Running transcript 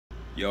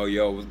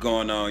Yo, what's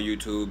going on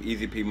YouTube?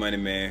 Easy P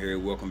Moneyman here.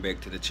 Welcome back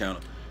to the channel.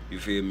 You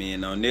feel me?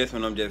 And on this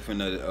one, I'm just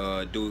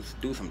finna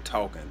do some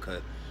talking,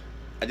 cause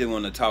I just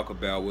want to talk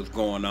about what's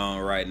going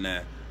on right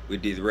now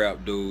with this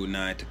rap dude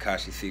named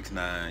Tekashi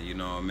 6ix9ine. You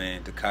know what I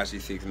mean? Tekashi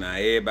 6ix9ine.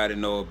 Everybody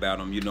know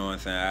about him. You know what I'm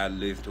saying? I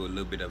listen to a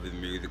little bit of his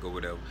music or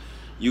whatever.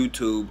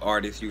 YouTube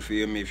artist. You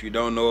feel me? If you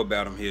don't know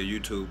about him, here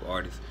YouTube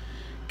artist.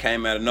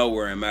 Came out of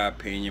nowhere in my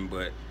opinion,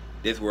 but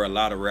this where a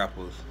lot of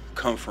rappers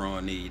come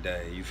from these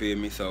days. You feel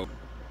me? So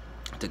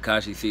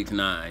Tekashi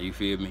 6ix9ine, you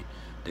feel me?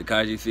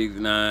 Tekashi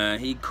 6ix9ine,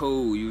 he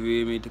cool, you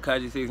feel me?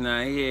 Tekashi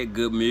 6ix9ine, he had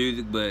good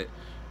music, but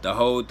the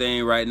whole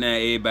thing right now,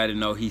 everybody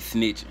know he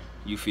snitching,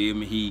 you feel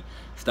me? He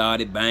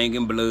started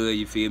banging blood,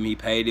 you feel me? He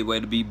paid his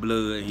way to be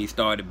blood, and he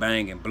started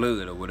banging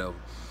blood or whatever.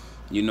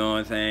 You know what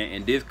I'm saying?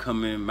 And this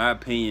coming, my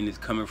opinion, is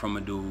coming from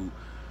a dude.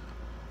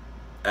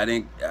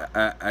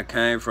 I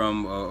came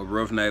from a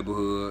rough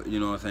neighborhood, you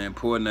know what I'm saying,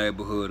 poor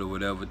neighborhood or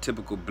whatever,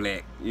 typical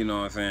black, you know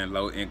what I'm saying,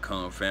 low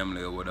income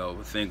family or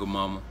whatever, single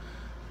mama,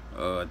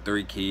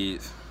 3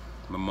 kids.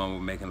 My mama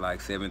making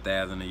like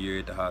 $7,000 a year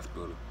at the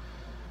hospital.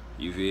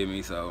 You feel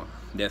me? So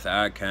that's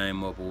how I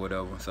came up or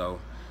whatever. So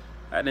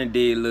I done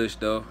did little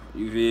stuff,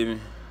 you feel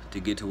me, to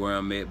get to where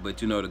I'm at.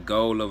 But you know, the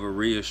goal of a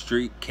real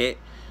street cat,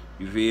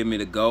 you feel me,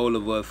 the goal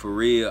of us for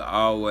real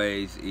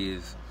always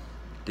is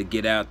to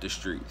get out the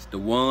streets. The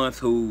ones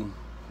who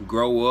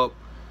grow up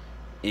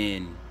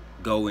and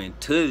go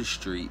into the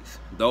streets,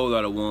 those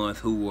are the ones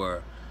who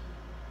were,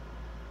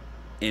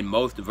 in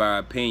most of our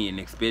opinion,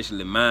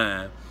 especially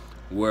mine,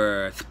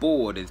 were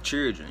spoiled as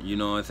children. You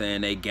know what I'm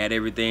saying? They got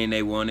everything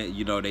they wanted.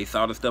 You know, they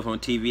saw the stuff on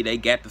TV. They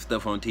got the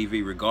stuff on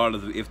TV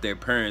regardless of if their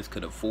parents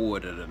could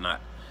afford it or not.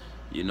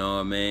 You know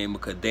what I mean?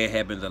 Because that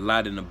happens a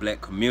lot in the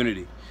black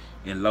community,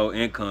 in low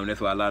income.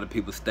 That's why a lot of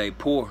people stay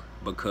poor,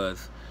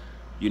 because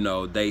you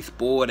know, they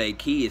spoil their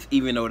kids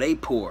even though they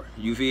poor.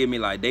 You feel me?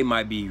 Like, they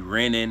might be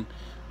renting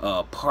an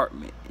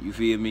apartment. You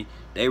feel me?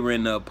 They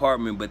rent an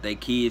apartment, but their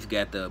kids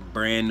got the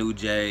brand new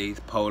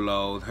J's,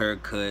 polos,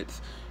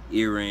 haircuts,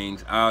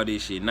 earrings, all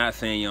this shit. Not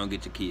saying you don't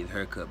get your kids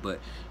haircut, but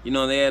you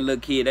know, they had a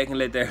little kid, they can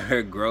let their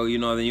hair grow. You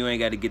know, then you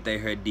ain't got to get their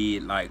hair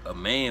did like a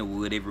man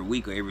would every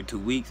week or every 2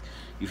 weeks.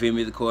 You feel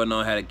me? It's according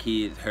on how the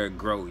kids' hair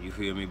grow. You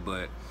feel me?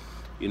 But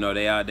you know,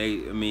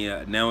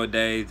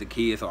 nowadays the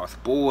kids are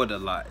spoiled a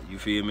lot. You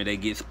feel me? They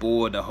get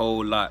spoiled a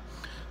whole lot.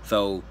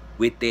 So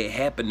with that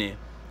happening,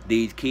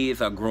 these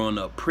kids are growing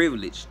up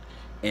privileged,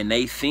 and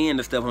they seeing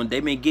the stuff on.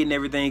 They been getting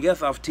everything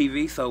else off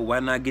TV. So why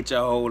not get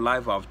your whole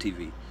life off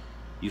TV?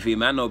 You feel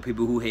me? I know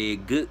people who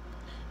had good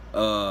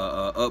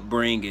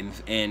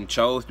upbringings and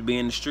chose to be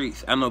in the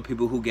streets. I know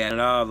people who got it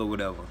all or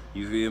whatever.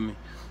 You feel me?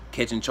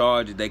 Catching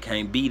charges they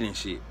can't beat and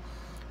shit.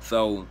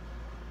 So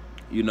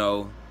you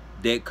know,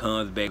 that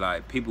comes back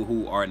like people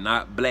who are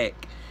not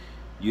black,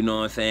 you know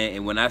what I'm saying?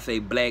 And when I say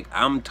black,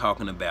 I'm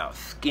talking about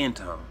skin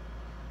tone.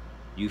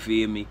 You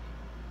feel me?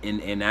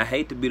 And I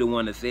hate to be the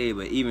one to say it,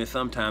 but even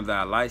sometimes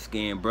our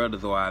light-skinned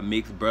brothers or our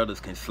mixed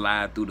brothers can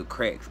slide through the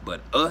cracks.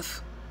 But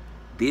us,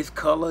 this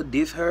color,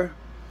 this hair,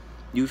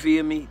 you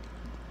feel me?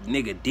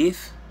 Nigga,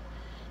 this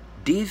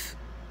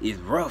is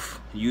rough.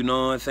 You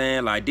know what I'm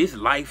saying? Like, this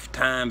life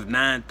times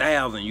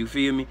 9,000, you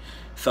feel me?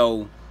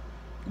 So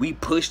we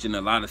pushed in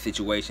a lot of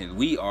situations.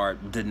 We are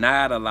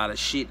denied a lot of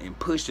shit and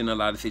pushed in a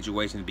lot of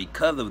situations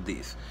because of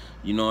this.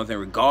 You know what I'm saying?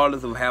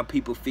 Regardless of how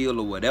people feel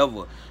or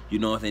whatever, you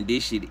know what I'm saying?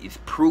 This shit is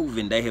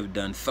proven. They have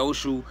done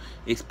social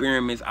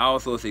experiments, all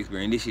sorts of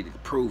experiments. This shit is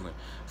proven.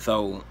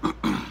 So,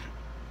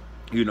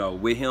 you know,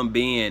 with him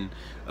being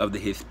of the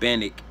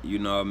Hispanic, you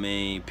know what I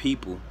mean,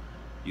 people,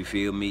 you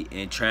feel me,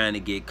 and trying to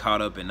get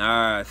caught up in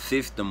our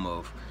system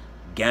of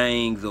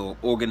gangs or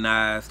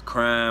organized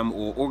crime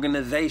or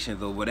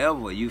organizations or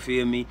whatever, you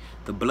feel me?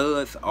 The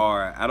Bloods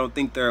are, I don't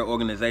think they're an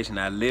organization.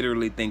 I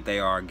literally think they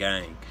are a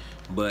gang.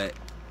 But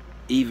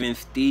even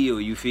still,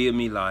 you feel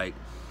me, like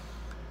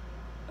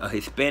a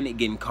Hispanic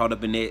getting caught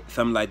up in that,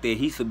 something like that,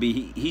 he should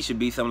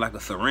be something like a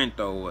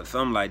Sorrento or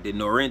something like that.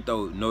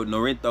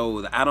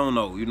 Norento, I don't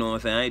know, you know what I'm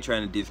saying? I ain't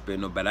trying to disrespect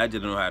nobody, I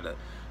just don't know how to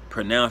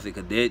pronounce it,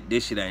 because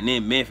this shit ain't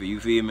in Memphis,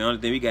 you feel me?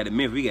 Only thing we got in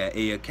Memphis, we got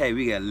ALK,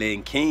 we got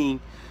Len King,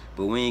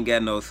 but we ain't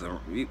got no,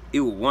 it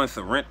was one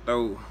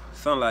Sorrento,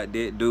 something like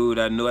that dude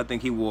I knew. I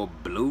think he wore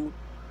blue.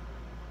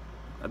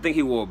 I think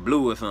he wore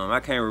blue or something. I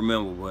can't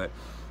remember, but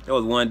there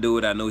was one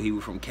dude I knew, he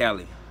was from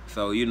Cali.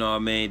 So, you know what I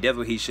mean? That's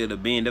what he should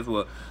have been. That's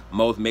what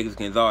most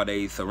Mexicans are.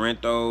 They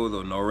Sorrentos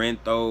or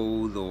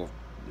Norentos or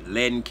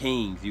Latin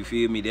Kings. You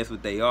feel me? That's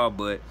what they are.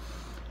 But,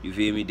 you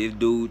feel me? This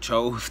dude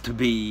chose to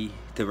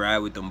ride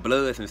with them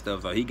Bloods and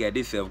stuff, so he got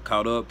himself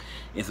caught up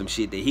in some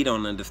shit that he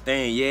don't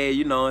understand. Yeah,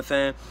 you know what I'm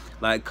saying?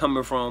 Like,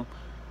 coming from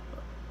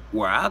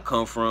where I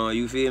come from,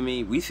 you feel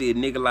me? We see a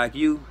nigga like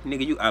you,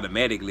 nigga, you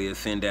automatically a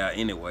send out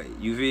anyway.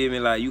 You feel me?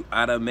 Like, you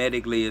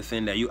automatically a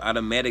send out. You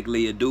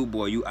automatically a do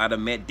boy. You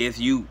automatic, that's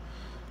you.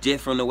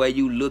 Just from the way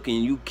you look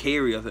and you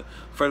carry us.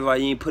 First of all,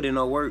 you ain't put in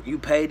no work. You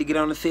paid to get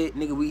on the set,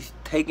 nigga. We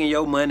taking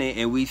your money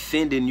and we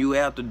sending you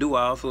out to do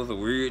all sorts of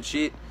weird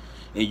shit.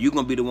 And you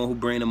gonna be the one who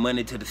bring the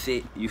money to the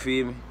set. You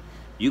feel me?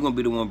 You gonna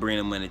be the one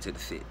bringing money to the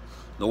set.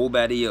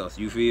 Nobody else,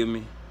 you feel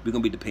me? We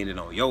gonna be dependent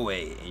on your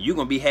ass. And you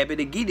gonna be happy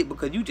to get it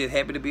because you just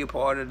happy to be a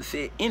part of the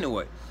set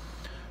anyway.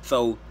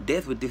 So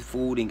that's what this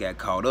fool done got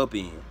caught up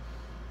in.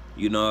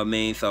 You know what I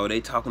mean? So they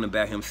talking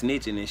about him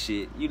snitching and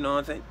shit. You know what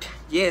I'm saying?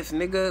 Yes,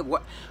 nigga.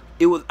 What?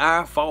 It was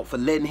our fault for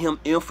letting him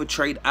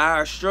infiltrate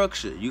our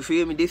structure. You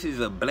feel me? This is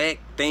a black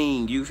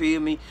thing. You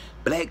feel me?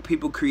 Black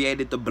people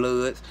created the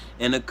Bloods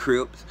and the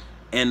Crips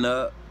and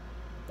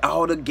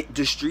all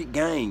the street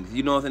gangs.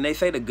 You know what I'm saying? They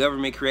say the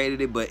government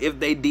created it, but if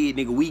they did,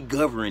 nigga, we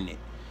govern it.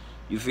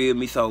 You feel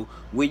me? So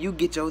when you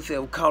get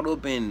yourself caught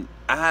up in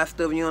our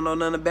stuff, you don't know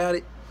nothing about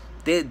it,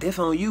 that's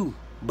on you.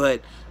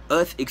 But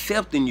us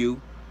accepting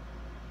you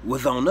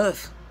was on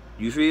us.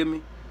 You feel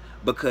me?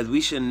 Because we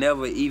should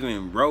never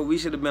even roll. We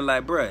should have been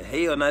like, bruh,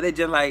 hell no. It's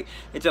just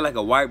like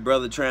a white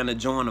brother trying to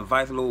join the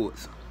Vice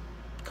Lords.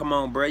 Come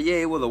on, bruh. Yeah,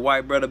 it was a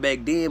white brother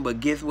back then,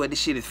 but guess what? This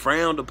shit is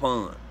frowned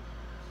upon.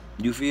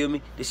 You feel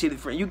me? This shit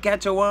is you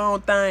got your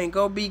own thing.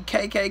 Go be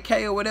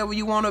KKK or whatever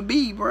you want to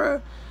be,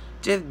 bruh.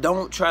 Just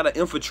don't try to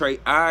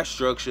infiltrate our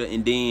structure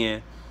and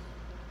then,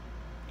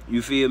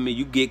 you feel me,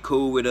 you get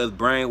cool with us,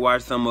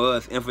 brainwash some of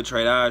us,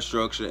 infiltrate our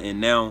structure,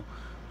 and now,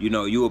 you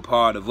know, you a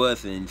part of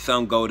us and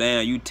something go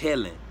down, you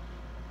telling.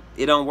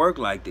 It don't work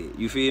like that.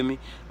 You feel me?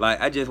 Like,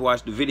 I just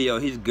watched the video,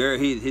 his girl,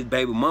 his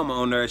baby mama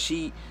on there,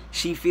 she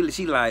feel it,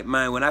 she like,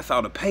 man, when I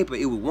saw the paper,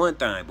 it was one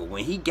thing, but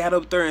when he got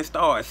up there and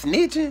started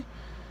snitching,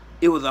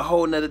 it was a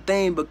whole nother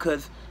thing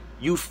because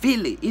you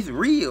feel it. It's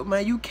real,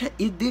 man. You can't,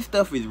 this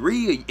stuff is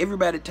real.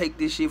 Everybody take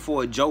this shit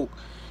for a joke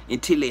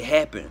until it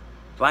happen.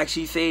 Like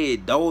she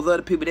said, those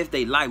other people, that's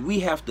their life.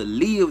 We have to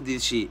live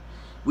this shit.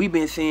 We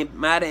been saying,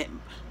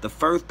 the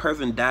first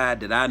person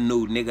died that I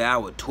knew, nigga, I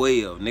was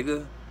 12,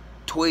 nigga.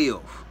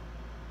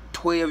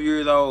 12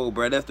 years old,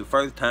 bro. That's the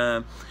first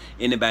time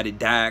anybody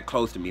died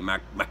close to me.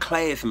 My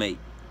classmate,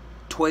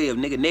 12,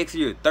 nigga. Next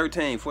year,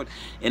 13, 14.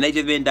 And they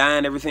just been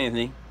dying ever since,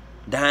 nigga.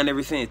 Dying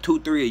ever since. 2,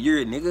 3 a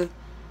year, nigga.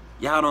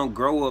 Y'all don't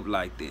grow up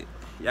like that.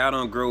 Y'all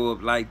don't grow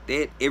up like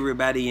that.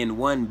 Everybody in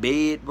one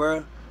bed,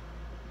 bro.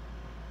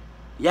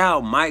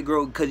 Y'all might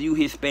grow, because you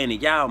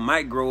Hispanic, y'all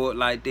might grow up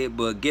like that,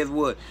 but guess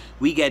what?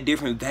 We got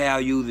different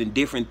values and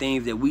different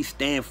things that we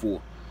stand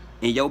for.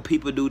 And your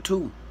people do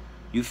too.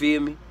 You feel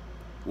me?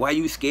 Why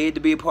you scared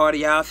to be a part of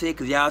y'all set?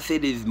 Because y'all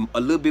set is a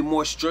little bit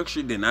more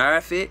structured than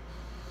our set.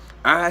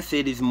 Our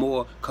set is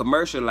more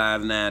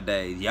commercialized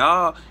nowadays.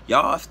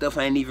 Y'all stuff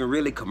ain't even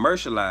really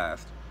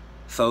commercialized.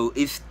 So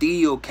it's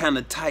still kind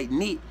of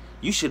tight-knit.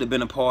 You should have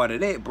been a part of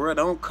that, bro.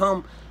 Don't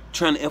come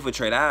trying to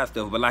infiltrate our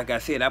stuff. But like I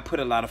said, I put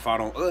a lot of fault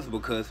on us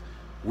because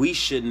we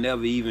should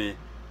never even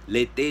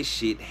let that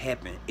shit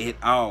happen at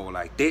all.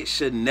 Like, that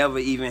should never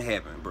even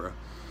happen, bro.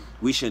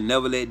 We should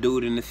never let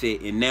dude in the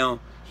set. And now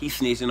he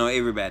snitching on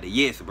everybody.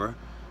 Yes, bro.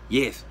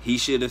 Yes, he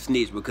should have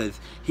snitched because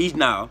he's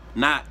not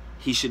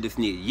he should have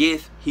snitched.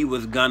 Yes, he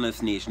was gonna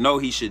snitch. No,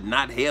 he should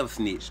not have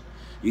snitched.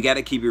 You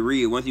gotta keep it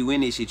real. Once you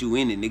win this shit, you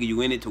win it, nigga. You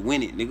win it to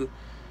win it, nigga.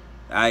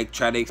 I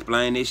try to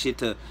explain this shit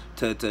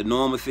to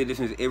normal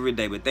citizens every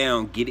day, but they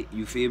don't get it.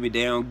 You feel me?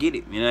 They don't get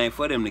it. And it ain't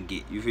for them to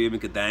get. You feel me?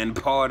 Because they ain't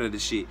a part of the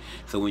shit.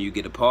 So when you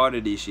get a part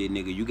of this shit,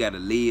 nigga, you gotta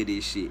live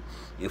this shit.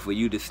 And for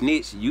you to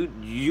snitch,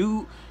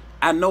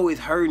 I know it's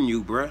hurting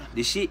you, bruh.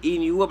 This shit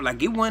eating you up.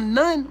 Like, it wasn't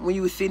none when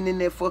you was sitting in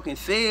that fucking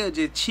cell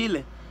just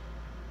chilling.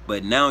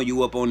 But now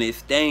you up on that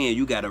stand,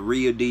 you got a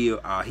real deal.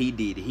 Oh, he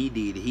did it, he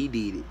did it, he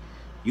did it.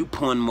 You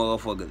pulling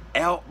motherfuckers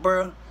out,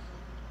 bruh.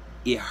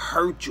 It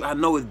hurt you. I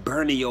know it's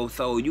burning your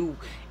soul.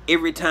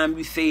 Every time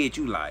you say it,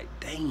 you like,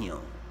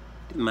 damn,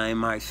 this man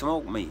might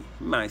smoke me.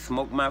 He might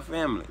smoke my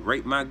family,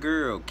 rape my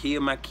girl,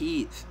 kill my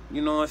kids.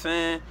 You know what I'm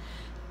saying?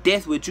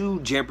 That's what you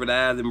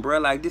jeopardizing, bro.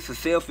 Like, this is a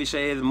selfish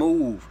ass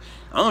move.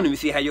 I don't even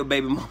see how your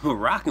baby mama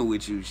rocking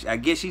with you. I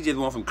guess she just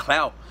wants some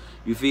clout.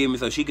 You feel me?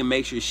 So she can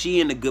make sure she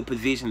in a good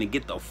position to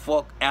get the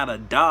fuck out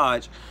of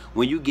Dodge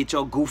when you get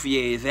your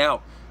goofy ass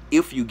out,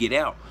 if you get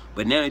out.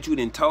 But now that you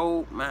done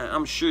told, man,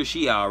 I'm sure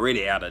she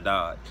already out of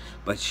Dodge.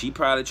 But she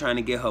probably trying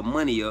to get her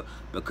money up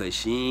because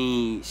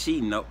she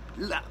know.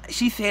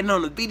 She said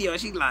on the video,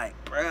 she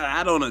like, bro,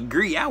 I don't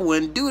agree. I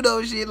wouldn't do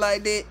those shit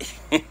like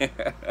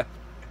that.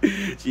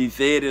 She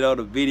said it on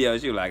the video.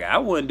 She was like, I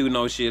wouldn't do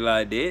no shit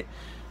like that.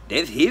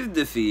 That's his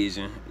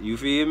decision. You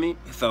feel me?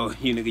 So,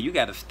 you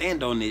got to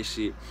stand on this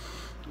shit.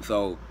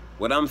 So,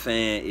 what I'm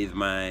saying is,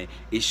 man,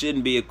 it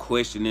shouldn't be a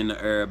question in the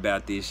air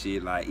about this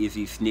shit. Like, is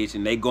he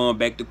snitching? They going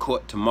back to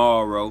court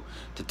tomorrow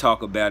to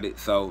talk about it.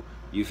 So,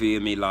 you feel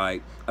me?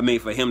 Like, I mean,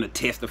 for him to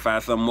testify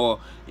some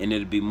more, and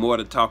it'll be more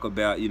to talk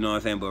about, you know what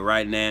I'm saying? But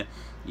right now,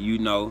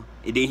 and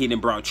then he done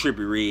brought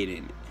Trippie Redd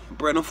in it.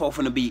 Bro, them folk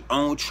finna be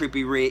on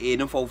Trippie Redd.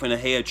 Them folk finna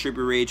have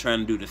Trippie Redd trying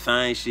to do the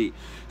same shit.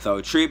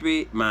 So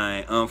Trippie,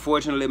 man,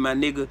 unfortunately, my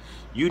nigga,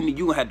 you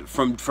gonna have to,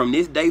 from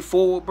this day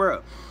forward,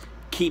 bro,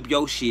 keep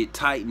your shit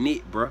tight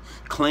knit, bro.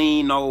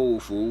 Clean,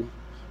 old fool.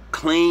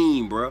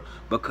 Clean, bro.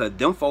 Because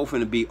them folk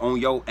finna be on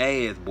your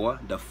ass, boy.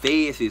 The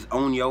feds is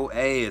on your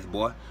ass,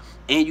 boy.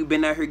 And you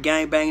been out here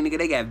gang banging, nigga.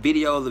 They got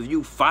videos of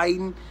you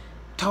fighting,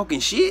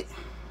 talking shit.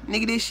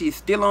 Nigga, this shit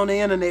still on the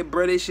internet,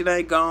 bro. This shit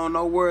ain't gone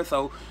nowhere.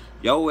 So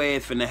your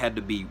ass finna have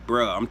to be,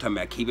 bro. I'm talking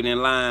about keep it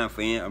in line,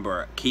 fam,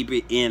 bro. Keep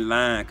it in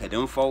line, cause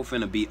them folks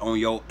finna be on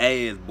your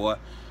ass, boy.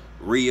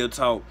 Real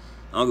talk.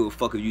 I don't give a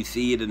fuck if you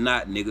see it or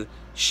not, nigga.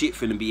 Shit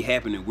finna be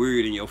happening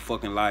weird in your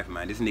fucking life,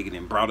 man. This nigga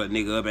done brought a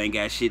nigga up, ain't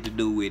got shit to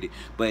do with it.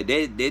 But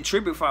that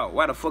tripping fault.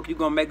 Why the fuck you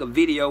gonna make a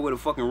video with a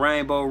fucking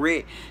rainbow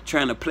red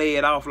trying to play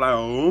it off like,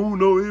 oh, I don't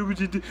know,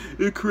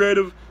 it's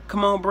creative.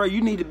 Come on, bro.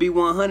 You need to be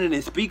 100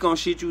 and speak on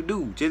shit you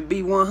do. Just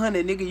be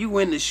 100, nigga. You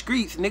in the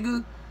streets,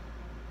 nigga.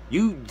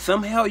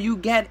 Somehow you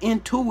got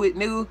into it,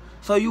 nigga.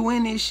 So you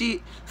in this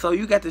shit. So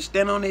you got to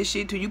stand on that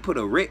shit till you put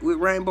a wreck with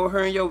rainbow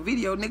hair in your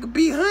video, nigga.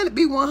 Be 100,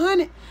 be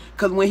 100.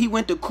 Cause when he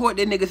went to court,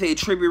 that nigga said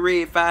Trippy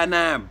Red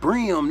 5'9"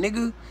 brim,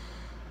 nigga.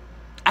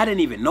 I didn't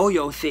even know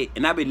your set,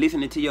 and I been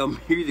listening to your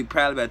music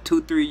probably about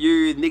 2-3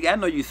 years, nigga. I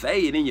know you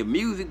say it in your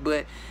music,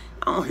 but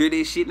I don't hear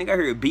this shit, nigga. I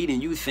heard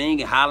beating you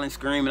singing, hollering,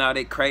 screaming, all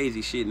that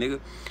crazy shit, nigga.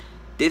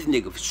 This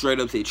nigga straight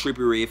up said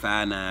Trippy Red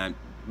 5'9"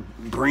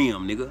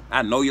 brim, nigga.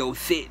 I know your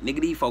set,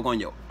 nigga. These folk on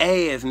your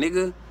ass,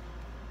 nigga.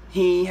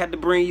 He ain't had to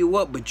bring you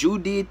up, but you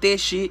did that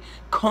shit.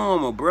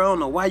 Karma, bro. I don't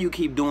know why you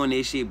keep doing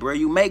this shit, bro.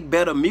 You make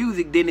better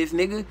music than this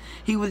nigga.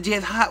 He was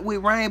just hot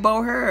with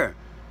rainbow hair.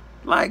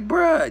 Like,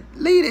 bro,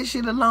 leave that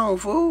shit alone,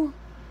 fool.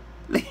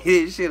 Leave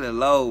that shit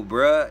alone,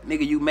 bro.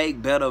 Nigga, you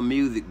make better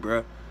music,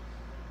 bro.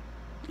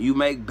 You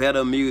make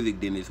better music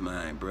than this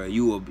man, bro.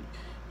 You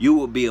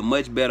will be a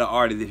much better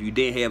artist if you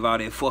didn't have all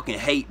that fucking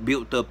hate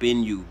built up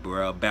in you,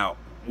 bro, about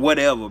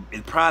whatever.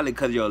 It's probably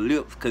cause your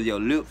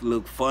lips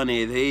look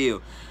funny as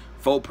hell.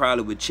 Folk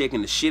probably was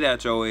checking the shit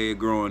out your head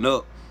growing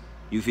up.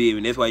 You feel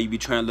me? That's why you be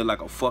trying to look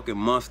like a fucking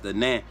monster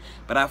now.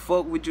 But I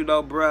fuck with you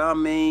though, bro. I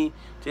mean,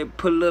 just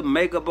put a little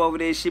makeup over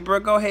that shit, bro.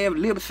 Go have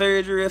lip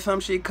surgery or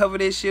some shit. Cover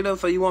that shit up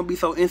so you won't be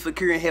so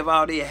insecure and have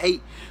all that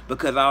hate.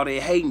 Because all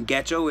that hating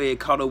got your head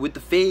caught up with the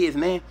feds,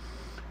 man.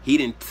 He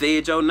done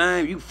said your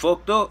name. You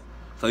fucked up.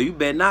 So you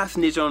better not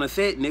snitch on the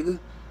set, nigga.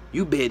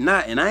 You bet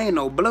not, and I ain't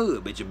no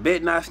blood, but you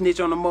bet not snitch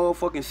on the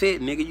motherfucking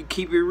set, nigga. You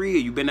keep it real.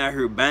 You been out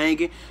here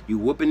banging. You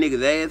whooping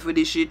niggas' ass for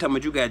this shit. Talking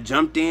about you got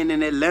jumped in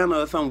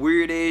Atlanta or some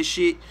weird ass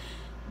shit.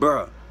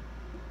 Bruh,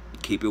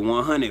 keep it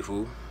 100,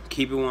 fool.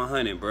 Keep it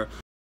 100, bruh.